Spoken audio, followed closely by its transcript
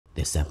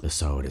this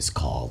episode is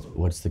called.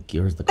 Where's the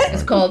card?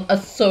 It's called A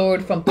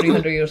Sword from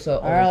 300 Years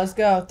Old. All right, let's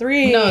go.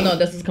 3. No,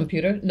 this is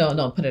computer.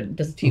 No, put it.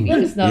 This is TV.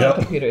 It's not a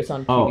computer. It's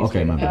on TV. Oh,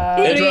 okay, my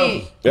bad.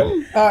 3.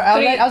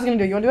 I was gonna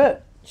do it. You wanna do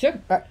it? Sure.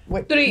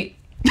 Wait. 3.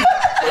 She's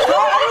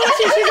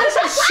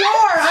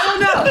sure. I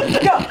don't know.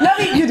 Go. Let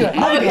me. You do it.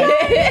 Let me do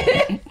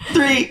it.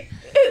 3.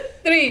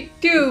 3,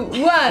 2,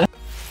 1.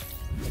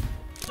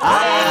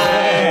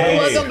 Hi.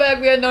 Welcome back.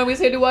 We are Normies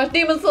here to watch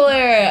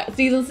Demonslayer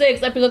Season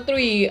 6, Episode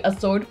 3. A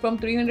sword from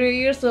 300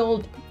 years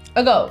ago.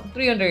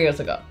 300 years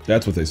ago.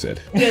 That's what they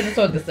said. Yeah, that's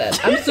what they said.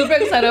 I'm super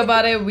excited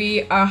about it.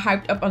 We are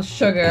hyped up on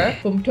Sugar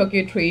from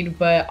Tokyo Treat,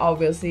 but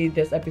obviously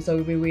this episode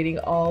we'll be waiting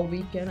all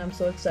weekend. I'm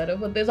so excited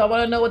for this. I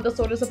want to know what the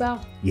sword is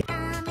about. Yeah.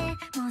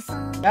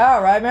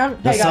 All right, man.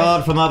 The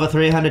sword from over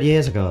 300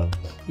 years ago.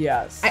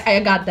 Yes.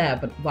 I got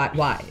that, but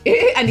why?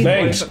 I need more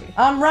information.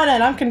 I'm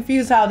running. I'm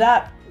confused how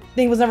that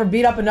thing was never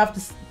beat up enough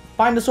to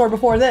find the sword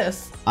before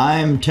this.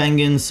 I'm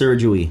Tengen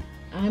Surjui.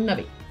 I'm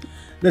Nabi.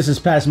 This is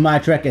past my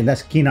trek, and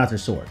that's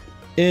Keenarthur's sword.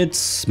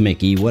 It's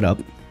Mickey. What up?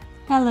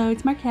 Hello,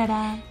 it's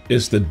Marquetta.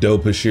 It's the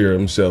dope Hashira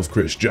himself,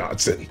 Chris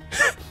Johnson.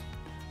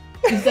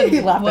 You said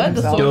He laughed at what?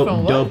 The himself. sword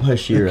from what? Dope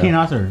Hashira. King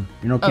Arthur.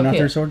 You know King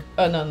Arthur's sword?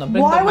 Oh, no.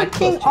 Bring Why the would mic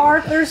close King to you.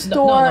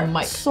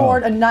 Arthur's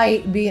sword a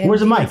knight be in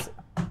Where's the mic?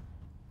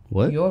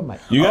 What? Your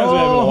mic. You guys are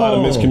having a lot of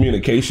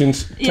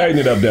miscommunications. Tighten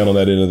it up down on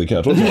that end of the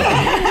couch. What's wrong?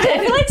 I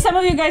feel like some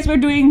of you guys were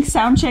doing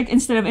sound check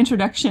instead of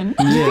introduction.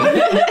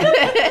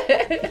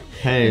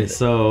 Hey,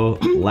 so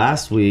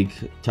last week,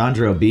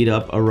 Chandra beat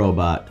up a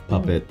robot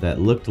puppet that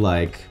looked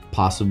like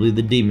possibly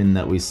the demon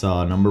that we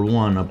saw, number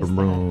 1, Upper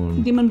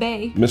Moon. Demon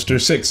Bay.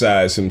 Mr. Six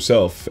Eyes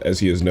himself, as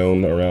he is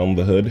known around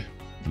the hood.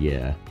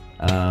 Yeah.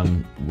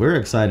 We're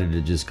excited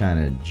to just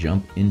kind of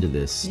jump into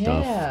this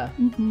stuff. Yeah.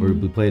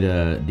 We played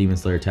a Demon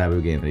Slayer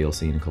Taboo game that you'll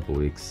see in a couple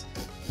weeks.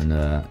 And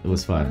it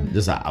was fun.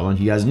 Just I want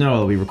you guys to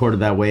know we recorded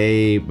that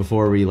way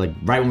before we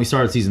right when we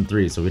started season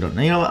 3, so we don't.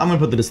 You know what? I'm gonna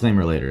put the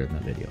disclaimer later in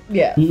that video.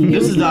 Yeah.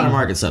 This is not a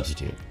market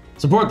substitute.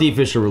 Support the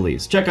official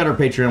release. Check out our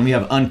Patreon. We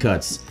have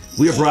uncuts.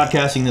 We are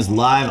broadcasting this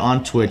live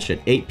on Twitch at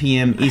 8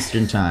 p.m.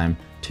 Eastern time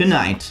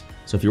tonight.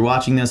 So if you're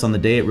watching this on the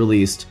day it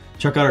released,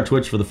 check out our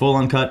Twitch for the full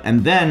uncut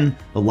and then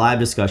the live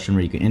discussion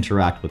where you can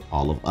interact with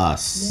all of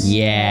us.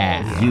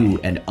 Yeah. You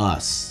and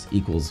us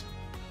equals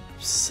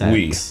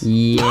sex.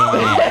 Yeah.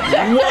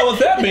 Well, with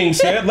that being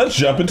said, let's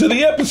jump into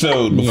the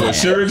episode before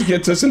Surge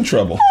gets us in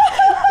trouble.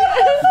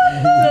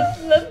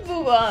 Let's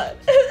move on.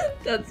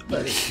 That's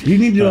funny. You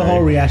need to do a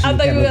whole reaction. I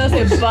thought you were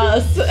gonna say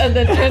bus and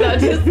then turn out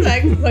just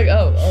sex. It's like,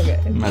 oh, okay.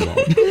 My bad.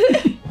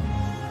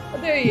 Oh,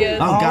 there he is.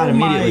 Oh god,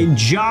 immediately. My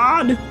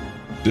Jod.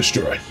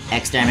 Destroy.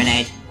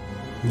 Exterminate.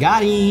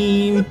 Got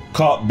him.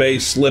 Caught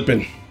base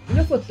slipping. You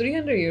know, for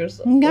 300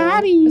 years,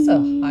 Got him. it's a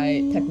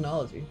high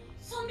technology.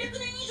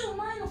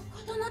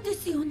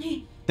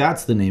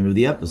 That's the name of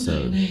the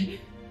episode. We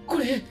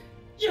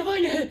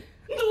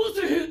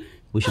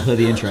should play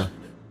the intro.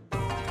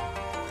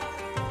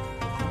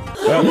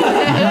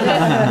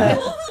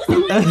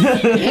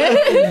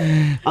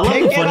 I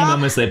like the funny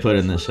moments they put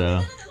in this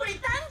show.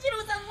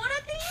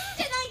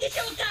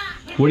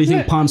 What do you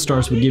think Pawn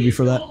Stars would give you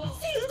for that?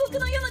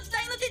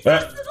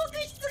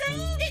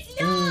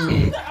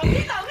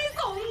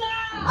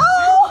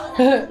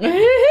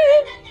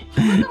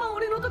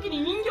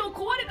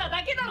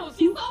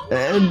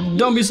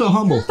 Don't be so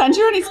humble.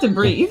 Tanjiro needs to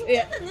breathe.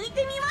 Yeah.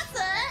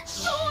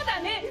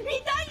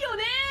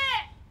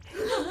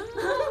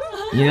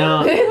 You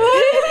know,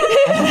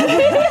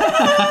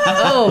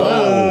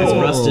 it's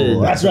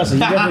rusted. That's rusted.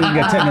 You definitely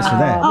get tetanus for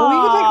that. Well, we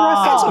can take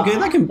rest. That's okay.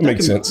 That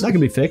Makes sense. That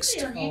can be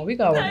fixed. Oh, we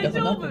got one for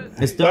nothing.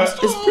 It's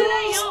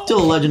still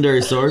a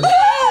legendary sword.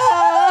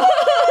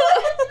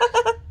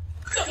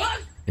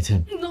 It's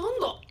him.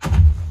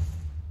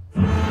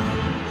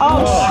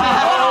 Oh my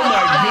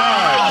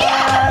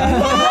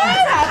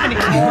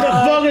What the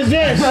fuck is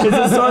this? It's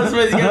a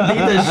swordsmith. He's gonna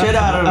beat the shit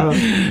out of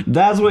him.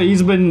 That's what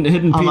he's been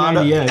hitting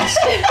P90X.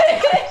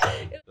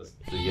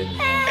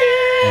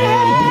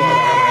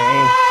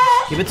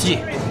 Give it to G.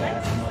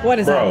 What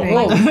is happening?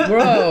 Oh,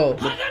 bro.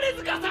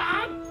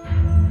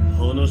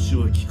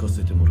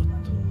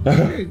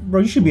 Bro,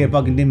 you should be a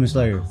fucking Demon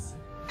Slayer.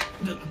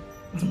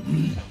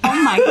 Oh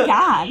my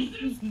god.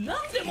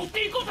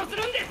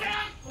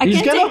 I He's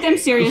can't gonna- take them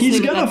seriously. He's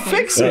with gonna that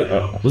fix thing.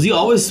 it. Was he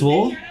always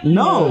swole?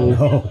 No.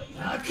 Oh.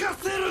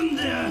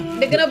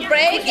 They're gonna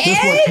break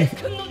it.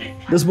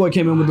 This boy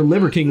came in with the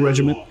Liver King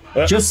regiment.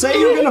 Just say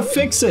you're gonna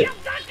fix it.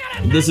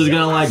 This is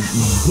gonna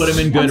put him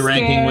in good I'm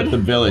ranking scared. with the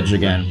village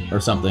again or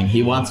something.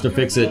 He wants to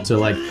fix it to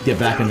get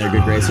back in their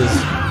good graces.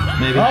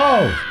 Maybe.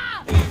 Oh.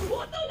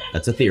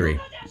 That's a theory.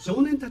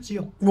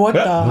 What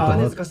the?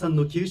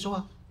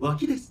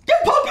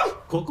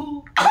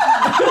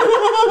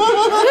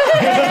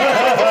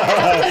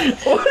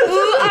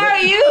 Who are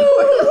you?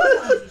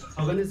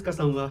 鋼塚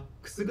さんは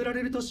くすぐら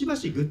れるとしば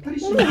しぐったり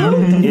します。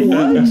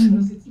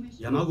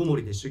山ごも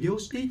りで修行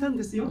していたん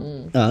ですよ。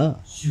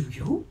修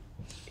行？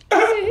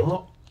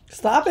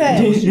 Stop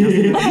it!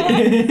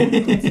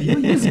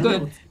 It's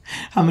good.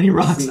 How many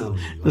rocks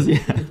does he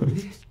have?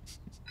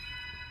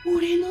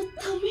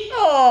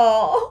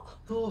 Oh.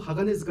 と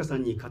鋼塚さ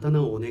んに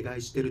刀をお願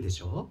いしてるで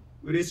しょ。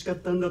嬉しかっ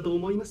たんだと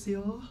思います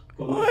よ。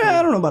 I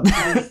don't know about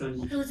that.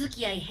 人付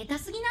き合い下手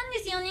すぎなんで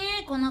すよね、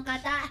この方。だ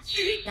か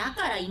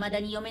ら未だ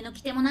に嫁の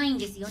来てもないん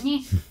ですよ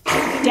ね。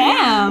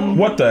Damn!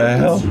 What the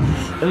hell?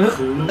 こ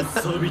の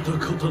錆びた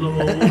刀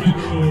は俺の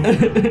鋼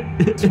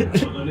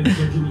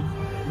塚に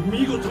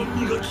見事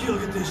磨き上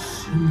げて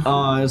死ぬ。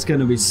 Oh, it's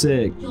gonna be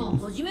sick. じゃあ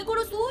初めか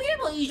らそう言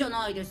えばいいじゃ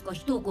ないですか、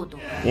一言。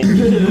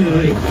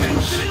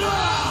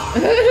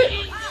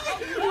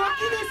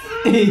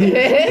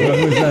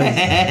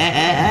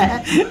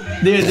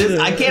 Dude, this,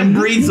 I can't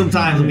breathe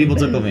sometimes when people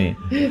tickle me.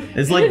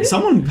 It's like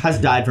someone has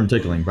died from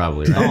tickling,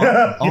 probably.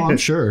 Right? Oh, I'm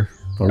sure.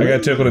 I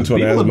got tickled into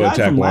an People asthma have died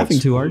attack from laughing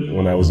once too hard.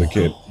 when I was a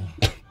kid.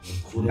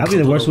 That'd be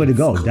the worst way to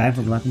go. Die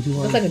from laughing too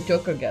That's hard. like a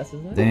Joker guess,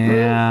 isn't it?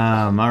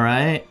 Damn. All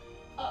right.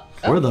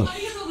 Where the?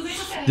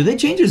 Did they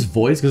change his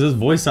voice? Because his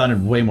voice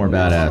sounded way more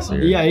badass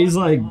here. Yeah, he's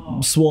like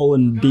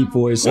swollen, deep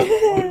voice.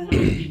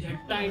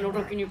 対の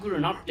時に来る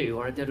なって言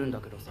われてるんだ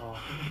けどさ、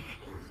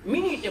見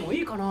に行っても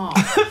いいかな。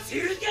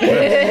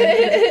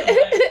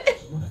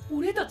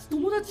俺たち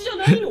友達じゃ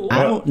ないの？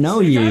 I don't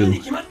know you.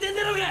 決まってん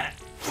だろうが。て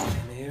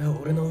めえは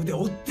俺の腕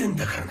折ってん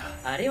だからな。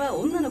あれは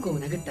女の子を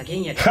殴った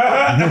剣やで。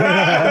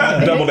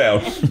 Double down.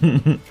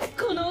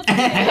 この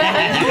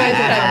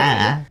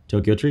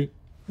Tokyo treat.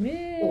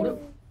 俺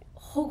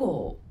歯が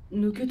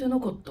抜けてな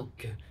かったっ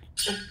け？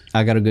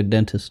 I got a good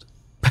dentist.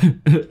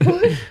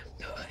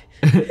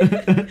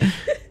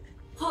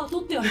 歯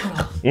取ってやるから。な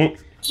んで取っ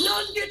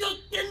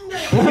てん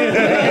だよ。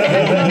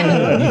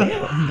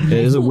 It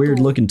is a weird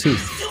looking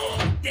tooth.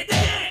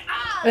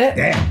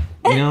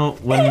 You know,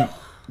 when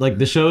like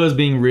the show is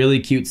being really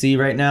cutesy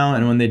right now,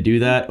 and when they do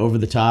that over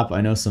the top,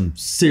 I know some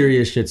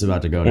serious shit's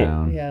about to go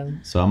down. Yeah.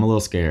 So I'm a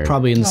little scared.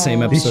 Probably in the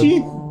same Did episode.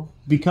 she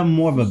become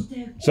more of a...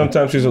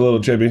 Sometimes she's a little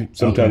chibi.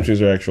 Sometimes she's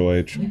her actual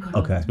age.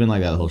 Okay. It's been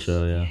like that the whole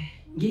show, yeah.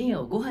 ゲン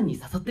ヤをご飯に誘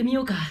ってみ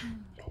ようか。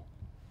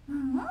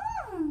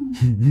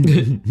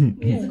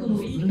ねずこのお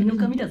の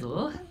髪だ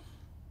ぞ。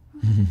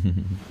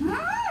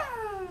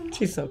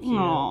 She's so cute.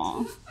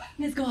 Aw.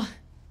 ねずこ、今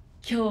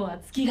日は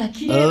月が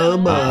綺麗だ Oh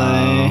な。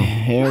 boy,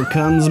 here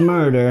comes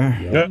murder.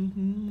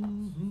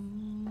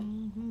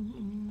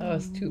 Oh,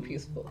 it's too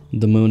peaceful.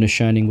 The moon is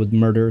shining with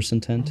murderous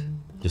intent.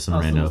 Just some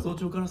rando. 早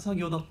朝から作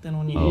業だって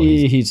のに。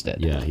 He's dead.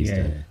 Yeah, he's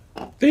Yeah. dead.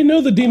 They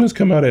know the demons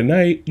come out at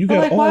night. You But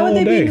got like, why all would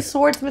they be day. in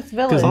Swordsmith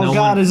Village? Oh No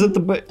god, one- is it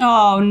the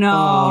Oh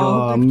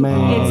no. Oh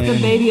man. It's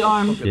the baby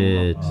arm.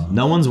 Shit.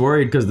 No one's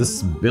worried because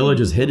this village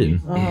is hidden.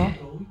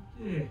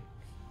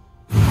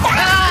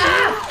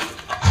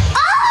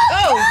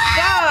 Oh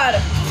God!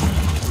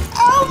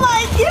 Oh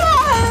my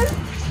god!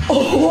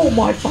 Oh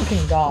my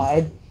fucking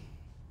god.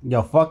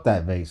 Yo, fuck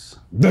that vase.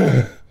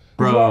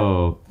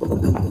 Bro.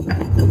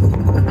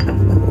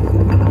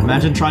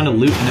 Imagine trying to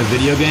loot in a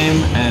video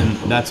game and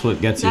that's what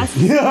gets you. That's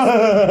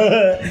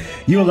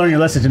You will learn your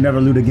lesson to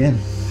never loot again.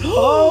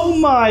 Oh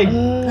my How's he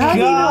even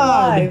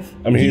god. alive?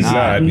 I mean, he's Nah,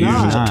 not. He's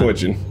nah. just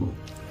twitching.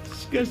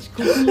 しかし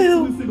こ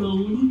の娘が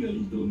鬼狩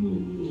り殿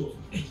を。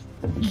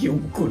よっ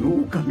この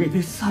おかげで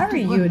How are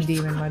you a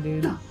demon, my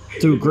dude?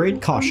 Through great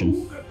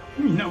caution.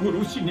 皆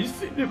殺しに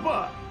せね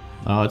ば。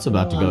 Oh, it's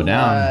about to go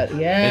down.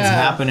 Yeah. It's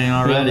happening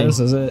Yeah, already. this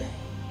is it.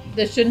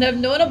 They shouldn't have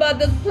known about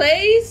this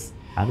place.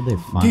 How did they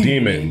find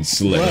Demon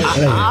Slayer.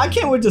 I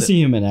can't wait to see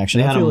him in action.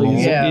 They I had feel a like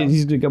Yeah.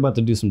 he's about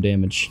to do some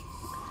damage.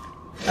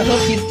 I hope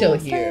he's still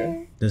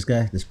here. This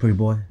guy, this pretty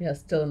boy. Yeah,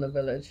 still in the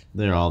village.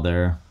 They're all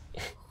there.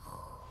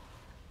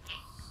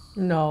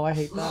 No, I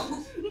hate that.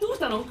 どうし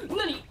たの？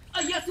何？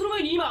あ、いやその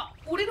前に今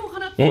俺の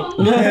鼻つまん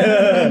だ。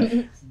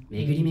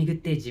巡り巡っ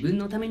て自分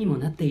のためにも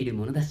なっている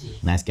ものだし。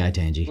 Nice guy,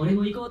 Tangy. 俺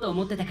も行こうと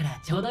思ってたから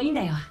ちょうどいいん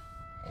だよ。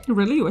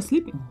 really you were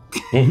sleeping.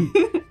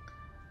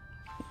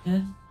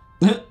 え？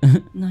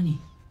何？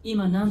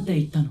今なんて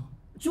言ったの？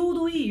ちょう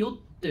どいいよっ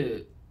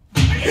て。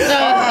ね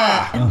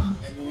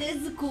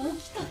ずこ起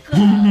きたか。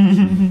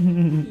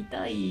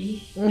痛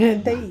い。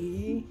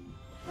 They-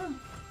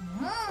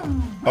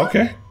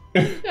 Okay.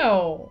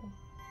 No.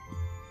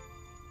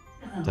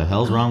 What the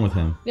hell's wrong with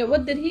him? Yeah,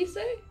 what did he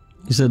say?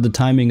 He said the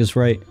timing is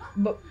right.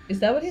 But is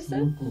that what he そ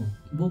の said? 子、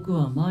僕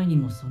は前に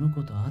もその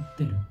子と会っ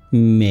てる。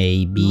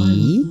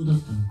 Maybe. そうだっ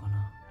たのか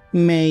な。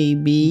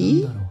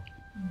 Maybe. なんだろ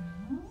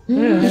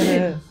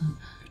う。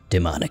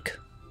 Demonic.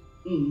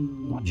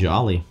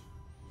 Jolly.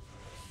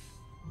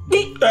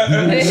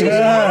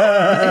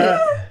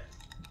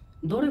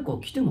 誰か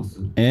来てます？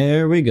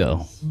 There we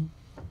go.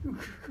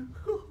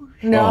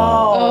 No.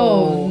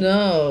 Oh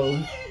no.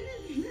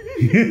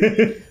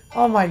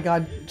 Oh my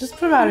god. Just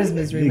put him out of his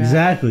misery, man.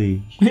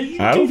 Exactly.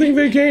 I don't think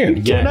they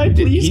can. Can I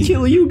please he's,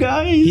 kill you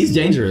guys? he's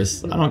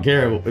dangerous. I don't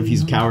care if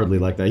he's cowardly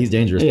like that. He's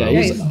dangerous, Yeah, bro.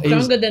 Yeah, he's- he's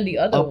stronger than the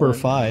other upper one.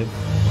 5.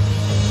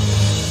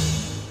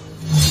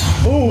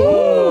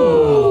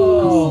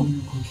 Oh.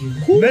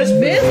 Miss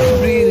Miss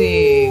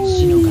breathing.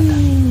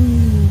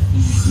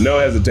 No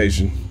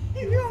hesitation.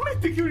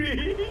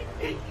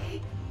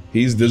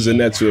 He's the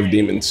Zenitsu of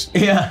demons.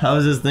 Yeah, I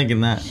was just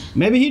thinking that.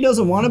 Maybe he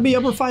doesn't want to be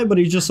upper 5, but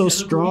he's just so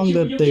strong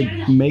that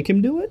they make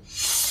him do it?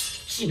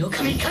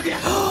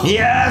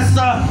 Yes!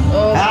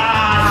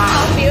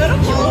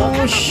 Beautiful.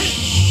 Oh,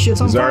 shit's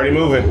on He's already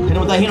moving. Hit him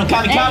with that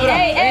Hinokami Kabura.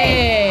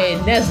 Hey,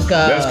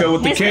 Nezuka. Let's go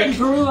with the kick.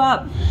 grew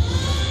up.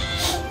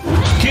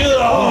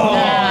 Kill.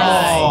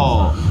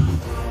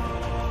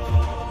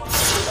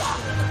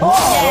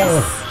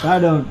 I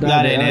don't.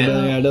 That ain't it.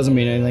 Yeah, it doesn't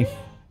mean anything.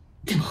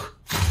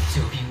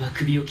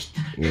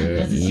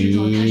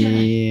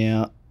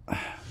 Yeah.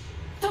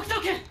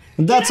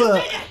 That's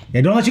a.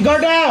 Yeah, don't let your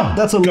guard down.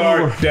 That's a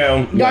Guard lower.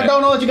 down. God,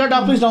 don't let your guard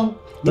down. Please don't.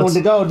 Don't let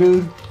it go,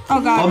 dude.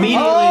 Oh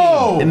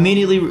god.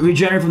 Immediately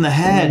regenerate from the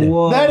head.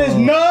 Whoa. That is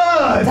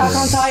nuts. Attack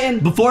on Titan.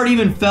 Before it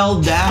even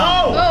fell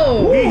down.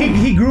 Oh.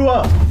 He grew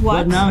up.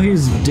 But now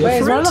he's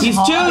different.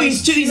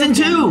 He's in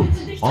two.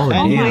 Oh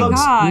damn. he my looks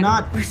God.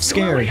 not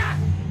scary.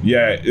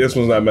 Yeah, this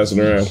one's not messing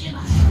around.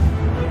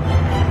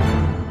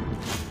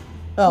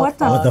 Oh, What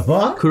the? What the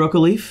fuck? Kuroko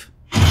leaf.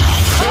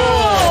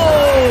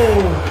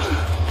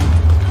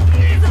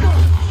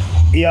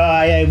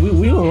 Yeah,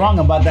 we were wrong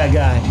about that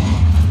guy.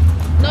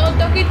 No,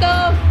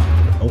 Tokito.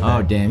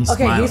 Oh damn, he's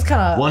Okay, smiling. he's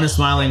kinda- One is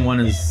smiling, one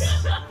is.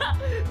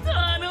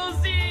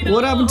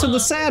 What happened to the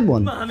sad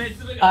one?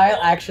 I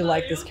actually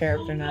like this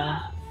character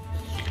now.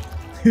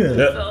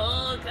 Yep.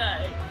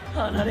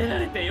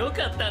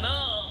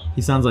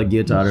 He sounds like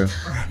Gyutaro.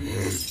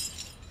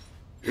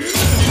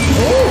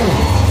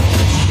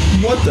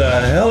 What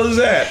the hell is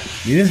that?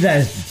 This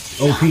guy's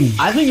OP.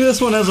 I think this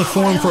one has a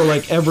form for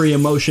like every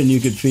emotion you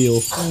could feel.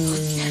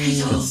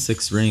 He's got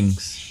 6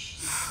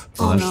 rings.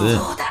 Oh, that's it.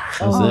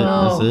 That's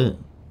no. it.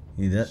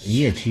 That's it.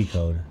 He a cheat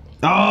code.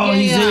 Oh,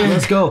 he's in.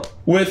 Let's go.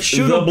 With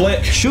Shoot the him.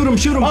 blick. Shoot him.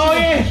 Shoot him. Oh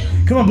yeah!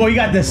 Come on, boy, you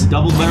got this.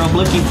 Double barrel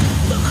blicky.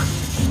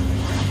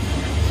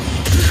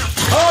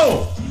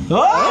 Oh!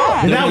 Oh!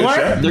 Did that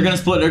work? They're gonna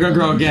split. They're gonna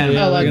grow again.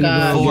 Oh my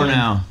god. 4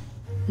 now.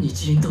 It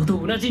is we an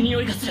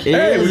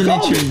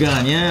called itchy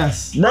gun,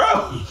 yes. Bro!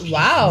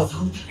 Wow.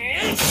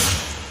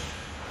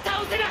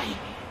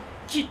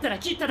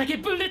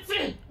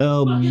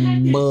 Oh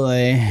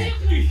boy.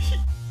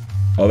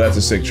 Oh, that's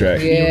a sick track.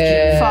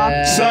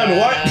 Yeah. Son,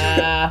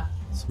 what?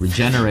 It's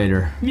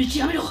Regenerator. Use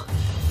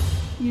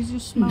your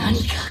smoke.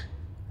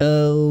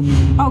 Oh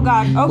Oh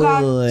god. Oh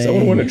god. boy.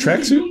 Someone wearing a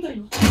tracksuit?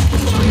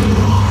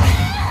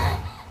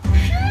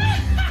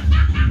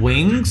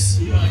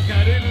 Wings?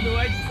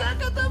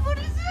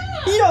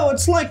 Yo,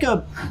 it's like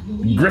a.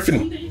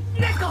 Griffin.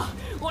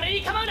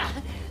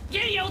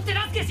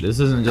 This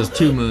isn't just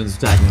 2 moons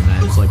attacking him,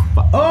 man. It's like.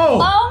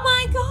 Oh! Oh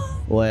my god.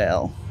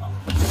 Well.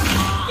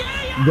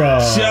 Bro.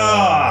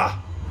 Shaw!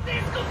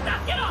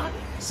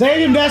 Save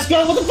him,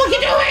 Desko! What the fuck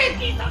you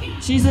doing?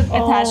 She's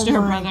attached to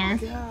her brother.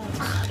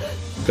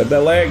 Cut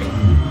that leg.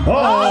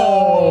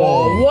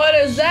 Oh! What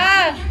is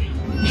that?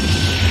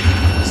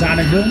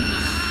 Sonic Boom?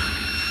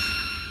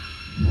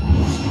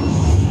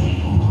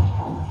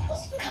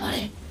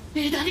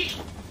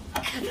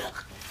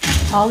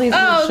 All these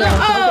Oh, no.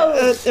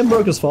 Oh. It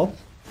broke his fall.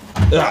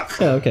 Ah.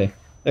 Yeah, okay.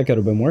 That could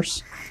have been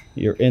worse.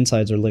 Your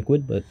insides are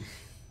liquid, but.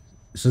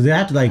 So they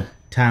have to like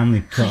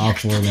timely cut off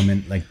 4 of them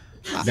and like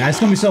that's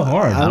gonna be so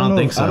hard. I don't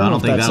think so. I don't know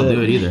if think that's that'll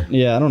do it either.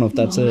 Yeah, I don't know if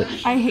that's it.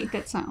 I hate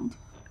that sound.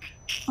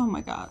 Oh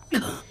my god.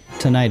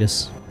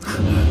 Tinnitus.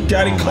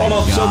 Got him caught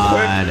up so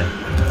God.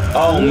 quick.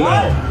 Oh no.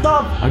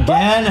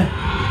 Again?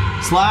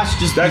 Slash,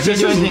 just That's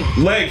just continue his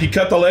anything. leg. He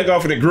cut the leg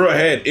off and it grew a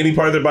head. Any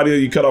part of their body that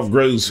you cut off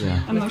grows.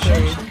 Yeah. I'm not sure.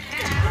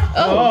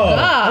 Oh,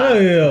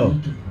 god.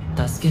 Ew.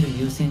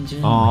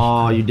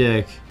 Oh, you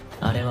dick.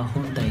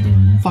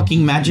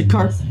 Fucking magic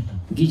card?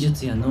 Yeah.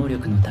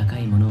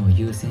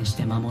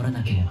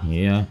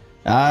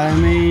 I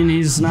mean,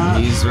 he's not.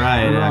 He's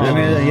right. I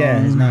Actually. mean,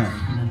 yeah, it's not.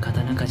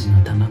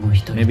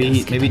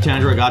 Maybe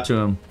Chandra got to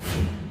him.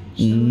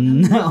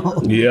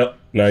 No. Yep.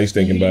 Now he's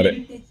thinking about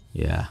it.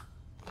 Yeah.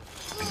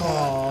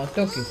 Oh,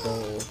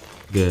 Tokito.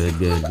 Good,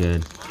 good,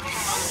 good.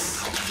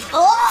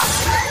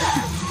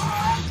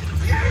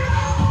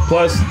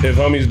 Plus, if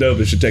homie's dope,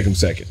 it should take him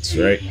seconds,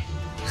 right?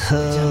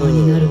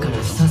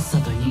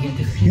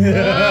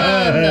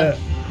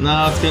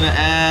 No, it's gonna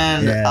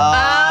end. Yeah.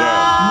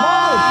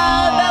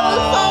 That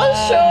was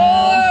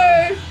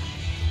so short.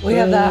 We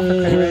have that for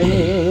credit.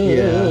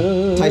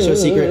 Yeah. Taisho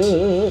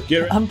secret.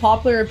 Get it?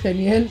 Unpopular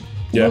opinion.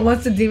 Yeah. But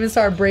once the demons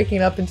started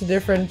breaking up into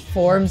different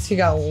forms, he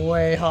got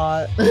way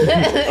hot.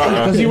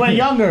 Because he went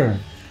younger.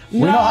 We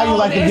know how you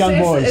like the young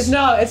boys.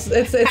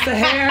 It's the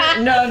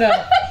hair.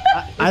 No.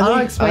 I'll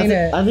explain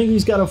it. I think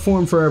he's got a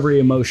form for every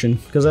emotion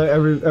because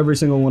every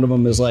single one of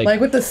them is like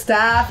Like with the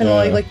staff and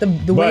like the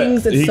But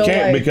wings. It's he so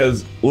can't like,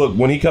 because look,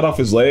 when he cut off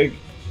his leg,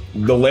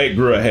 the leg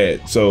grew a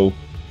head. So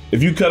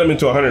if you cut him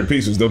into 100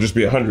 pieces, there'll just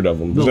be 100 of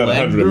them. There's The not leg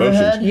 100 grew a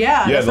emotions. head?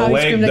 Yeah, Yeah, that's the how he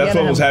leg. screamed That's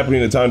again what was him.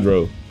 happening to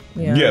Tandro.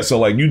 Yeah. Yeah, so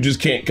like you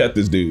just can't cut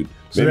this dude.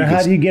 So Maybe then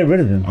how do you get rid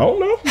of him? I don't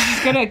know.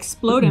 It's gonna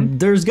explode him.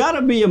 there's got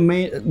to be a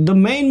main. The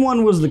main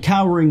one was the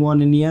cowering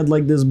one, and he had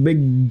like this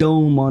big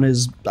dome on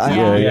his.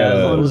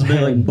 Yeah. on his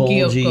Like big.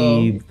 bulgy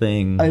Gyoko.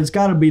 thing. It's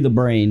got to be the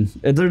brain.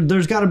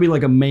 There's got to be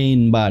like a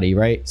main body,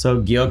 right?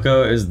 So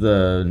Gyoko is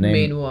the name.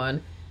 Main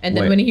one. And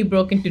then Wait. when he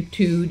broke into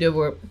 2, there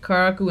were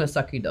Karaku and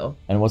Sakido.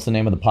 And what's the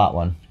name of the pot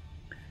one?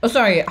 Oh,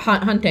 sorry,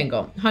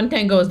 Huntango.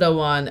 Huntango is the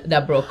one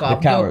that broke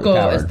off. coward, Gyoko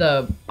coward. is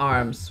the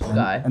arms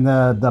guy. And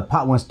the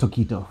pot one's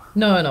Tokito.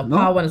 No,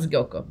 Power one is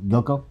Gyoko.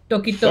 Gyoko?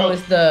 Tokito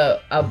is the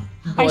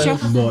boy Aisha.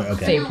 who Boy,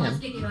 okay. saved him.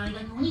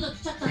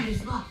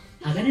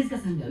 鋼塚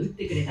さんが打っ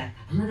てくれた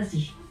刀だ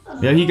し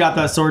Yeah, he got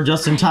that sword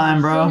just in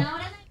time, bro.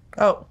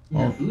 Oh.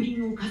 風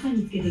鈴を傘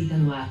につけていた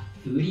のは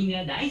風鈴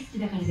が大好き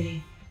だからで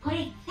こ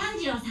れ炭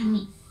治郎さん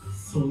に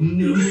そん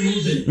なもので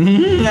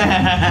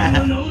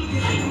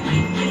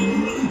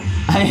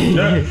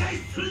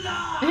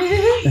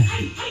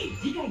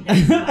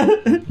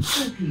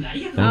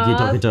Thank you,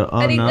 Tokito. Oh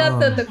Arigato,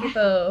 no.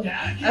 Tokito.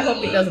 I hope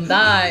he doesn't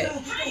die.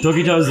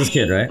 Tokito is this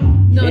kid, right?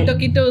 No,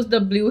 Tokito is the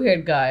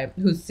blue-haired guy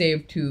who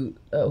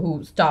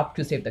stopped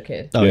to save the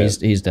kid. Oh, Yeah.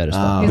 he's dead as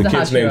fuck. He's The the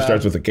kid's name Hashira.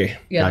 starts with a K.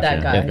 Yeah,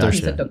 that Gotcha. guy. Yeah,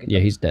 He's a gotcha. Tokito. Yeah,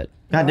 he's dead.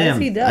 God Why is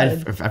damn. he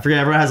dead? I forget.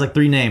 Everyone has like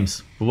 3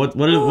 names. But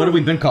what have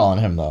we been calling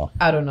him though?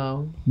 I don't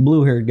know.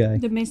 Blue-haired guy.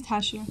 The missed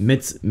Hashira.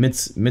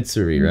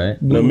 Mitsuri,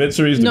 right? No,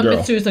 Mitsuri's the No, girl.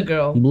 Mitsuru's a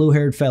girl.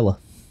 Blue-haired fella.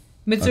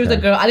 Mitsuru's a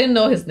Okay. girl. I didn't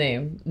know his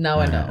name. Now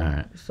I know.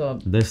 Alright. So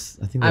This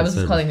I think I they've was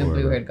just said calling him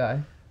before, blue-haired guy.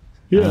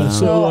 Yeah,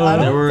 So I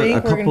There don't were a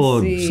think we're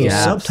couple gonna of see.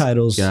 gaps,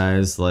 subtitles.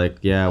 guys. Like,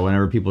 yeah,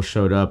 whenever people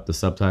showed up, the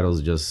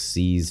subtitles just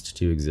ceased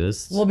to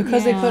exist. Well,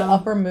 because they put Yeah.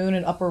 upper moon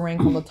and upper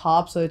rank on the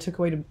top, so they took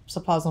away the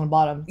subtitles on the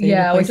bottom. They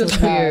Yeah, which replaced was it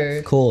with that.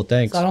 weird. Cool,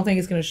 thanks. So I don't think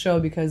it's gonna show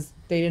because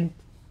they didn't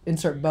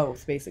insert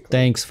both, basically.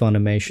 Thanks,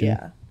 Funimation.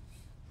 Yeah.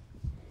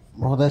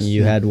 Well, that's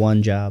You had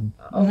one job.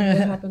 Oh, what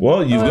happened?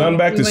 Well, you've gone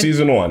back we to went-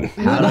 season 1.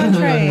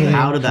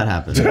 How did that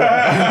happen? You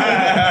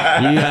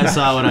guys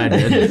saw what I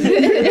did.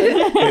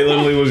 It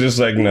literally was just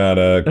like, not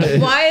a.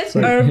 Why is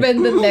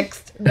Urban the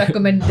next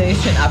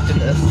recommendation after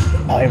this?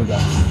 Oh, here we go.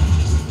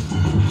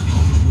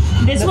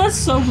 This was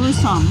so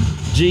gruesome.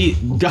 Gee,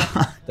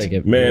 God.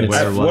 Man,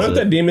 Where was what if it?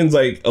 that demon's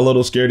like a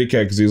little scaredy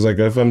cat? Because he's like,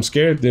 if I'm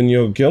scared, then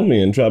you'll kill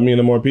me and chop me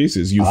into more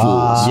pieces, you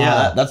fools.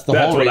 Yeah, that's the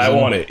That's whole what I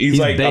reason. wanted. He's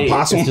like a bait.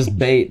 possum. It's just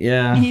bait,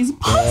 yeah. He's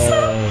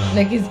awesome.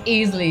 Like he's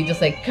easily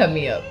just like cut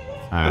me up.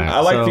 Alright, I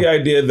like so- the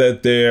idea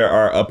that there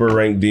are upper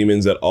ranked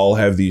demons that all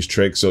have these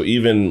tricks. So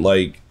even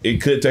like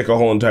it could take a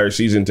whole entire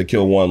season to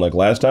kill one. Like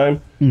last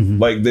time,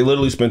 like they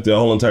literally spent the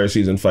whole entire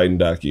season fighting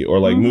Daki, or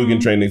like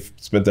Mugen Train. They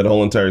spent that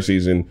whole entire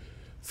season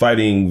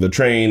fighting the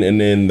train, and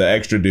then the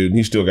extra dude, and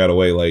he still got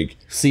away. Like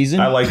Season?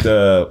 I like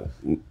the.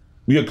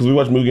 Yeah, because we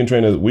watched Mugen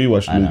Train as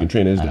Mugen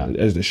Train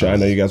as the show. I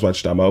know you guys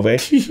watched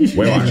Tamove.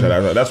 We watched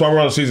that. That's why we're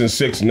on season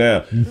 6 now,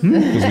 because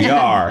we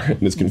are,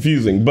 and it's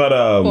confusing. But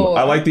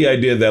I like the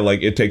idea that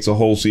like it takes a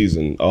whole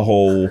season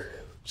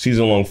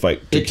long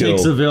fight to It kill.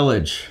 takes a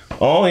village.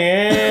 Oh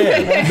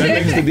yeah, that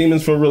makes the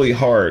demons feel really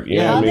hard. You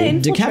know what I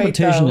mean?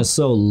 Decapitation is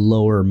so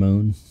lower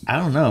moon. I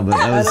don't know, but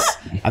that was.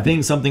 I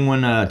think something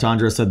when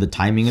Tanjiro said the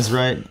timing is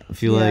right. I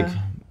feel like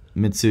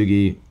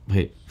Mitsugi.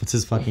 Wait, what's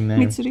his fucking name?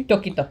 Mitsuri.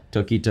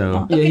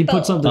 Tokito. Yeah, he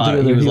put something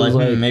together. He was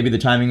like, maybe the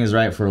timing is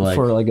right for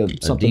like a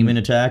a demon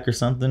attack or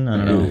something. I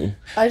don't know.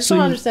 I just don't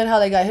understand how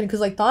they got hit because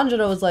like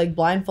Tanjiro was like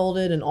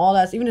blindfolded and all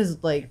that, even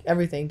his like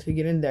everything to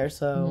get in there.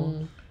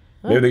 So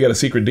Maybe they got a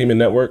secret demon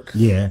network.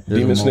 Yeah.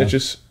 Demon There's them all.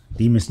 snitches.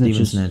 Demon snitches.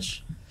 Demon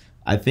snitch.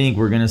 I think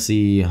we're gonna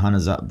see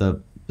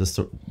Hanazato, the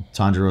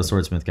Tanjiro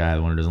swordsmith guy,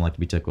 the one who doesn't like to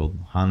be tickled.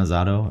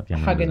 Hanazato. I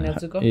can't remember.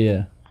 his name. Hagen Nezuko.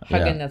 Yeah.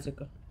 Hagen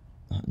Nezuko.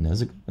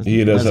 Nezuko?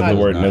 He does have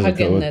the word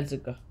Hagen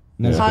Nezuko.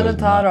 Nezuko.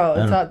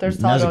 Hanataro. There's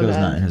Taro. Nezuko's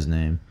not in his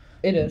name.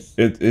 It is.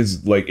 It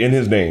is like in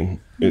his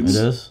name. It It's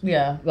is?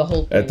 Yeah, the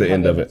whole thing. at the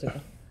end of it.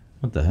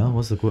 What the hell?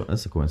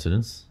 That's a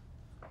coincidence.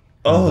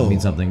 Oh, That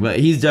means something. But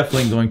he's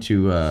definitely going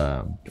to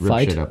rip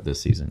Fight? shit up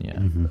this season, yeah.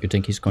 You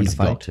think he's going He's to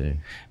fight? got to.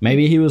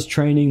 Maybe he was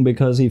training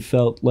because he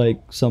felt like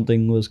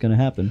something was going to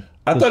happen.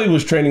 I thought he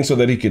was training so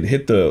that he could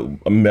hit the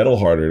metal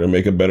harder to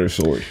make a better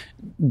sword.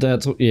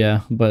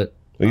 But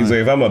He's like,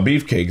 if I'm a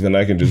beefcake, then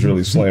I can just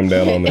really slam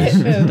down on this.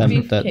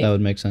 that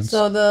would make sense.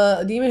 So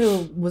the demon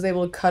who was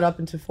able to cut up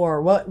into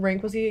 4. What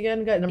rank was he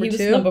again? Got number He was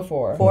 2. number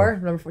 4. 4.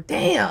 Number 4.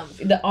 Damn.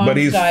 The arms But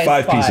he's guy is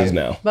 5 pieces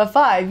now. But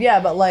 5. Yeah.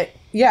 But like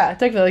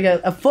technically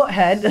like a foot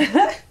head.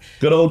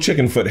 Good old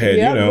chicken foot head,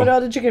 Yeah. you know. What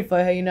other chicken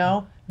foot head? You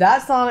know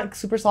that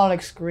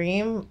supersonic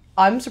scream.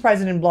 I'm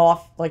surprised it didn't blow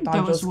off like That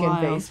Donjo's was skin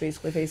wild. face,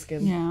 basically face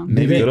skin. Yeah.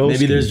 Maybe Good old there's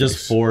skin just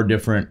face. 4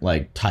 different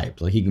like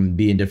types. Like he can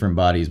be in different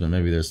bodies, but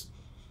maybe there's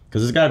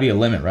because there's got to be a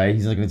limit, right?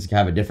 He's not going to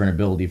have a different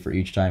ability for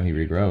each time he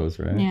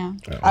regrows, right? Yeah.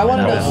 I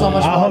want to know so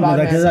much I more hope about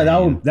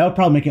him. that would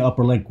probably make it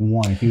upper rank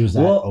 1 if he was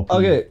that OP.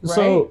 okay,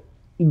 so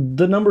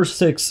the number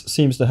 6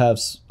 seems to have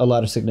a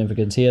lot of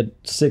significance. He had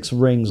 6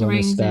 rings on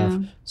his Rings, staff.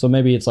 yeah. So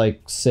maybe it's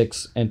like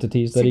 6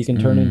 entities that he can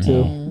turn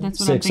into. That's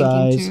what 6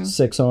 I'm thinking eyes, too.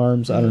 6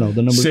 arms. I don't know.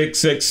 The number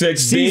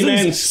 666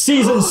 demons.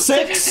 Season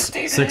 6.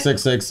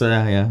 666.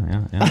 Yeah.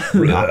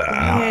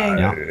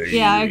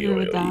 Yeah, I agree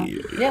with that.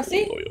 Yeah,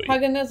 see?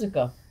 Hagen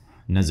Nezuko.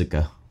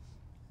 Nezuka.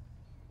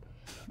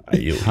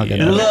 You guys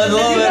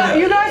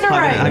are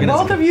right.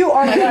 Both of you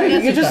are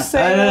right. You just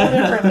say it a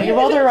little differently. You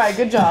both are right.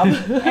 Good job.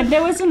 And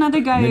there was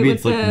another guy Maybe with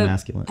it's like the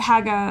masculine.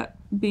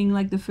 being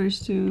like the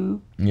first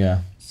two Yeah.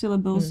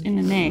 syllables in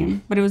the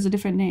name, but it was a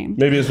different name.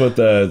 Maybe it's what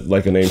the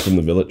like a name from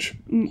the village.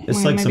 It's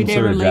Well, like maybe some they're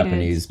sort of related.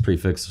 Japanese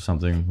prefix or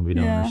something we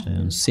don't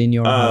understand.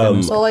 Senior.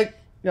 So like,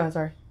 yeah,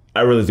 sorry.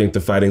 I really think the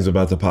fighting's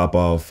about to pop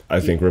off. I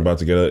think we're about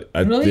to get it.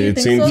 Really? You It think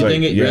seems so? You like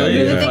think it yeah, really You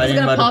is? yeah. think it's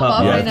gonna pop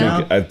off Yeah, right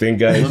now? I think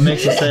guys. What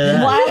makes you say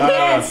that?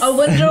 I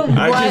wonder what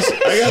got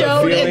a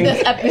show in feeling-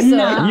 this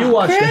episode. You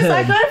watched Chris, I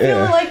ahead. kind of feel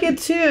like it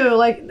too.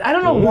 Like, I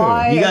don't know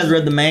why. You guys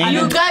read the main?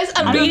 You guys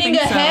are I don't reading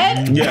think so.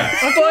 ahead. Yeah,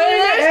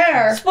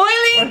 Spoilers!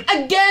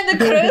 Spoiling again, the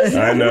Chris.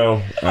 I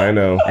know.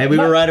 Hey, we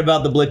were right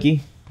about the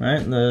Blicky,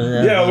 right?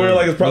 Yeah, we were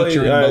like it's probably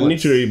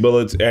Nichiri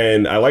bullets,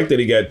 and I like that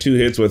he got 2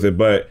 hits with it.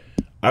 But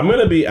I'm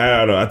gonna be. I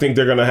don't know. I think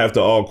they're gonna have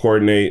to all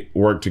coordinate,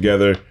 work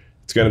together.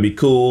 It's gonna be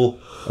cool.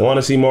 I want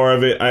to see more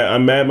of it.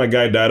 I'm mad my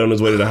guy died on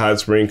his way to the hot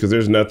spring because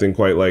there's nothing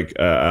quite like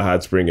a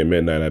hot spring at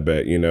midnight. I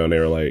bet you know. And they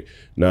were like,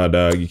 "Nah,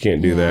 dog, you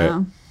can't do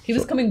that." He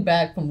was coming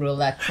back from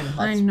relaxing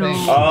hot I spring. know.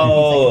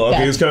 Oh,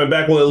 okay. He was coming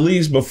back. Well, at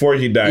least before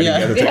he died, Yeah.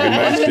 he got to take a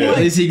nice At dip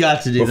least he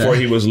got to do before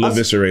that. he was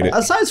eviscerated.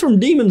 Aside from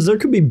demons, there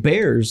could be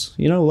bears.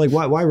 You know, like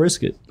why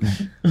risk it?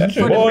 For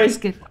the Boy,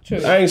 brisket.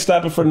 I ain't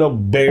stopping for no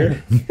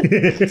bear.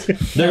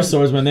 They're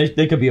swordsmen.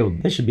 They could be able.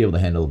 They should be able to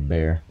handle a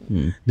bear.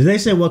 Did they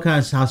say what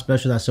kind of how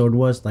special that sword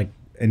was? Like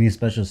any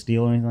special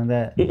steel or anything like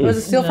that? It was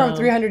a steel from No.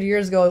 300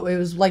 years ago. It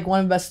was like one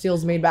of the best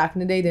steels made back in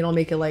the day. They don't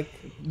make it like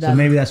that. So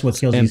maybe that's what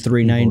kills these people.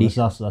 M390.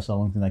 That's the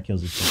only thing that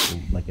kills these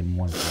people, like in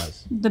one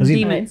place. The 'Cause he-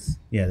 demons.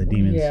 Yeah, the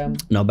demons. Yeah.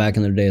 No, back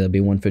in the day, that'd be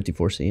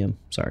 154 cm.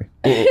 Sorry.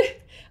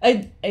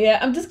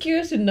 I'm just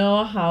curious to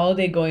know how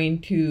they're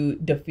going to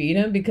defeat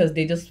him because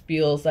they just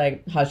feels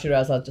like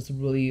Hashira's just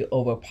really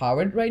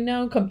overpowered right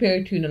now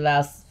compared to in the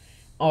last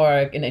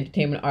arc, in the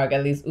entertainment arc,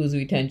 at least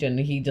Uzui Tension,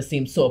 he just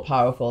seems so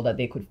powerful that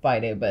they could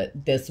fight it. But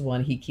this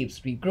one, he keeps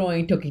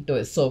regrowing. Tokito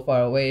is so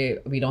far away.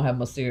 We don't have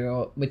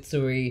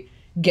Mitsuri.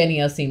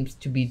 Genya seems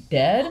to be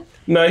dead.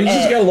 No, he's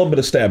just got a little bit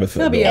of Stabitha.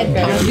 He'll be though.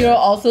 okay. And Tanjiro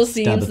also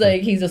seems Stabitha.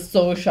 like he's just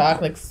so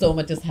shocked, like so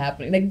much is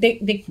happening. Like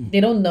they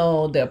don't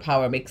know their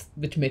power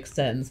which makes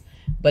sense,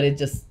 but it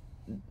just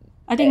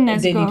I think they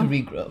need to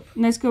Nezuko. regrow.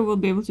 Nezuko will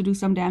be able to do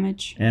some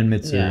damage. And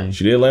Mitsuri. Yeah.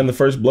 She did land the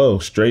first blow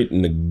straight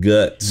in the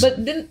guts.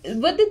 But then,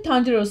 what did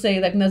Tanjiro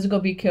say? Like,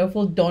 Nezuko, be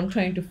careful, don't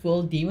try to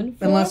fool demon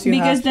form. Unless you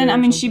Because have then to I or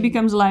mean she something.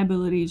 becomes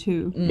liability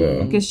too.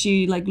 Yeah. Because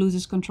she like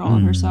loses control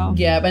of herself.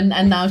 Yeah,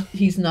 and now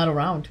he's not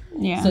around.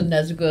 Yeah. So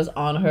Nezuko's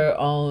on her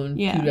own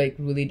Yeah. to like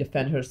really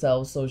defend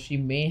herself. So she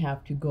may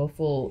have to go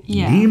full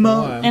Yeah.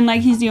 form. And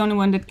like he's the only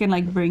one that can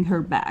like bring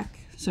her back.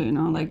 So you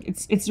know, like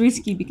it's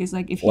risky because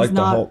like if Like he's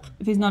the not Hulk.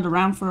 if he's not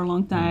around for a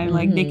long time,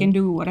 like they can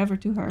do whatever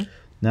to her.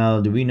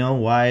 Now, do we know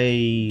why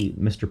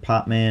Mr.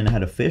 Popman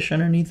had a fish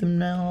underneath him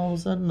now all of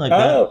a sudden? Like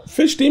that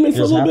Fish demon for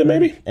a just little bit,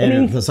 happened? maybe.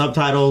 And the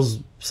subtitles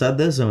said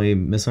this and we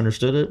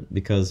misunderstood it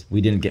because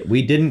we didn't get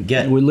We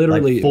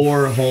literally like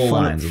 4 whole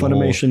lines. of the whole-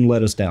 Funimation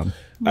let us down.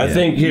 I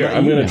think here Let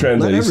I'm you going to down.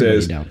 translate. Let He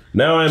everybody says, down.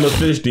 "Now I'm a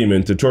fish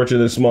demon to torture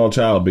this small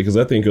child because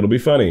I think it'll be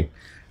funny."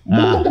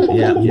 Yeah, I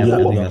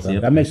think that's,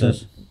 That makes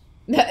sense.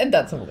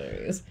 That's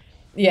hilarious.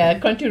 Yeah,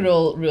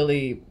 Crunchyroll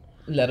really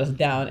let us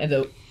down in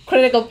the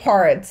critical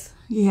parts.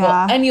 Yeah.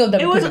 Well, any of them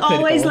It was could be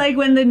always critical. like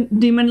when the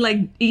demon like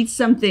eats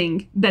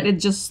something that it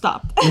just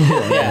stopped.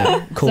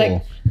 Yeah. Cool. It's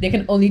like they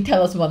can only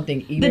tell us one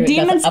thing. Either The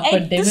demons that's upper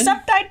ate the demon.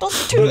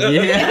 subtitles too.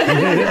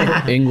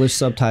 Yeah. English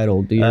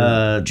subtitle. Do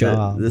your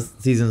job. This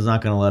season's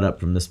not going to let up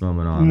from this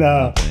moment on. No. I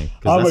don't think.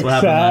 'Cause I'm that's what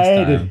happened last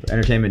excited. time.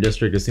 Entertainment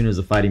District, as soon as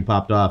the fighting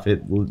popped off,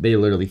 they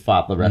literally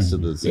fought the rest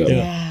of the season.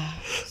 Yeah.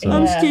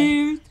 I'm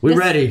scared. We're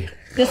ready.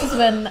 This is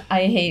when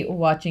I hate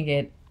watching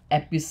it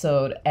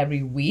episode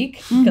every week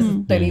because it's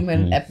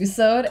 30-minute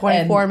episode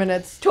 24 and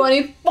minutes.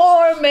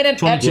 24-minute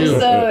 22.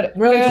 episode.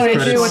 Really Girl,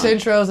 just to do with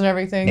Credits. intros and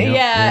everything.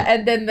 yeah,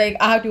 and then like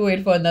I have to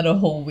wait for another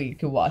whole week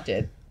to watch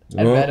it.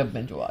 I'd Well, rather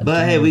binge watch.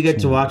 But hey, we get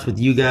to watch with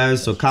you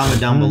guys, so comment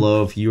down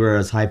below if you are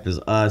as hype as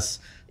us.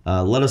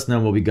 Let us know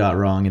what we got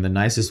wrong in the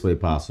nicest way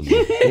possible.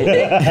 And we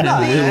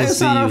will it's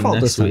see not our you fault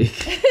next this time.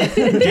 week.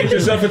 Get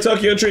yourself a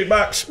Tokyo treat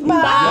box.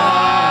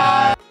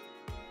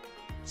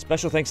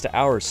 Special thanks to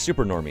our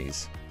super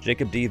normies: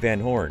 Jacob D. Van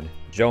Horn,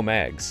 Joe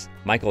Maggs,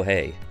 Michael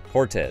Hay,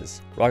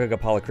 Cortez, Raga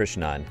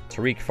Gopalakrishnan,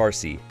 Tariq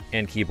Farsi,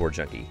 and Keyboard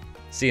Junkie.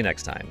 See you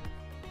next time.